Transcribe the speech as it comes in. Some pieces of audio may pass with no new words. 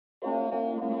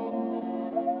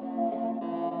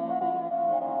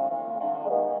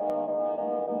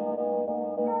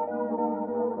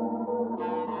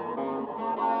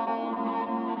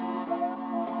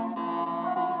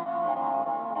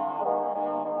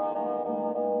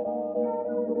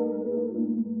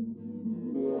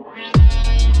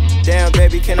Damn,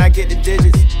 baby, can I get the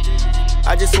digits?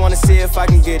 I just wanna see if I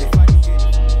can get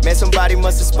it. Man, somebody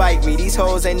must've spiked me. These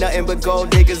hoes ain't nothing but gold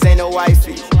diggers, ain't no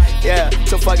wifey. Yeah,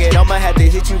 so fuck it, I'ma have to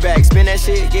hit you back. Spin that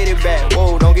shit, get it back.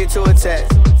 Whoa, don't get too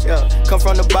attached. Yeah, come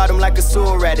from the bottom like a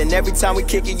sewer rat, and every time we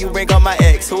kick it, you bring on my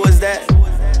ex. Who is that?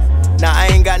 Nah, I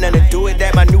ain't got nothing to do with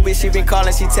that. My new bitch, she been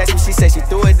calling, she text me, she said she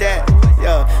threw it that.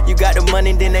 Yeah, you got the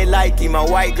money, then they like you. My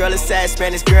white girl is sad,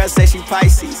 Spanish girl say she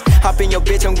Pisces. Hop in your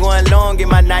bitch, I'm going long in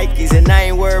my Nikes. And I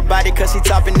ain't worried about it, cause she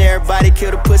topping everybody.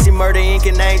 Kill the pussy, murder ink,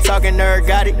 and I ain't talking nerd,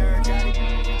 got it?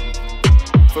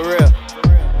 For real,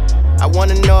 I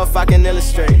wanna know if I can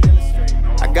illustrate.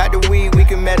 I got the weed, we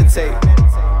can meditate.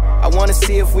 I wanna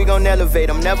see if we gon' elevate.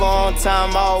 I'm never on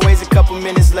time, always a couple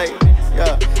minutes late.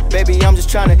 Yeah, baby, I'm just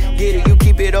tryna get it. You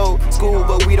keep it old school,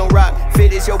 but we don't rock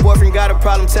fit it. Your boyfriend got a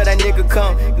problem, tell that nigga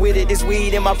come with it. This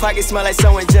weed in my pocket smell like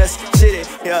someone just shit it.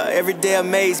 Yeah, every day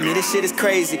amaze me, this shit is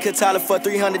crazy. Could Tyler for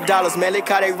 $300, man, look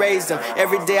how they raised him.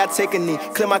 Every day I take a knee,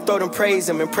 clear my throat and praise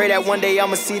him, and pray that one day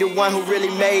I'ma see the one who really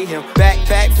made him.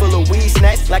 Backpack full of weed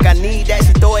snacks, like I need that.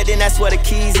 She throw it in, that's where the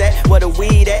keys at, where the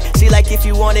weed at. She like, if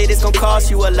you want it, it's gon'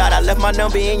 cost you a lot. I left my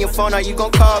number in your phone, are you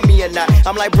gon' call me or not?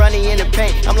 I'm like Bronny in the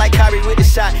paint, I'm like Kyrie with the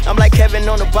shot. I'm like Kevin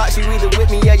on the box, you either with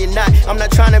me or you're not. I'm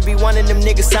not tryna be one of them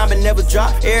niggas sign but never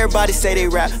drop. Everybody say they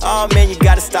rap, oh man, you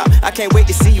gotta stop. I can't wait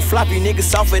to see you flop, you niggas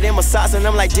softer than my socks. And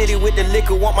I'm like Diddy with the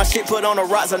liquor, want my shit put on the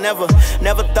rocks. I never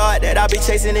thought that I'd be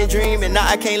chasing and dreaming. Now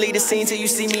I can't leave the scene till you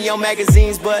see me on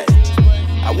magazines. But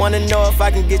I wanna know if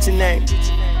I can get your name,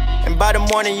 and by the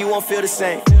morning you won't feel the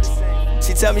same.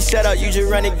 She tell me shut up, you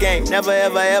just run the game. Never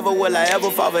ever ever will I ever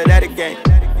fall for that again.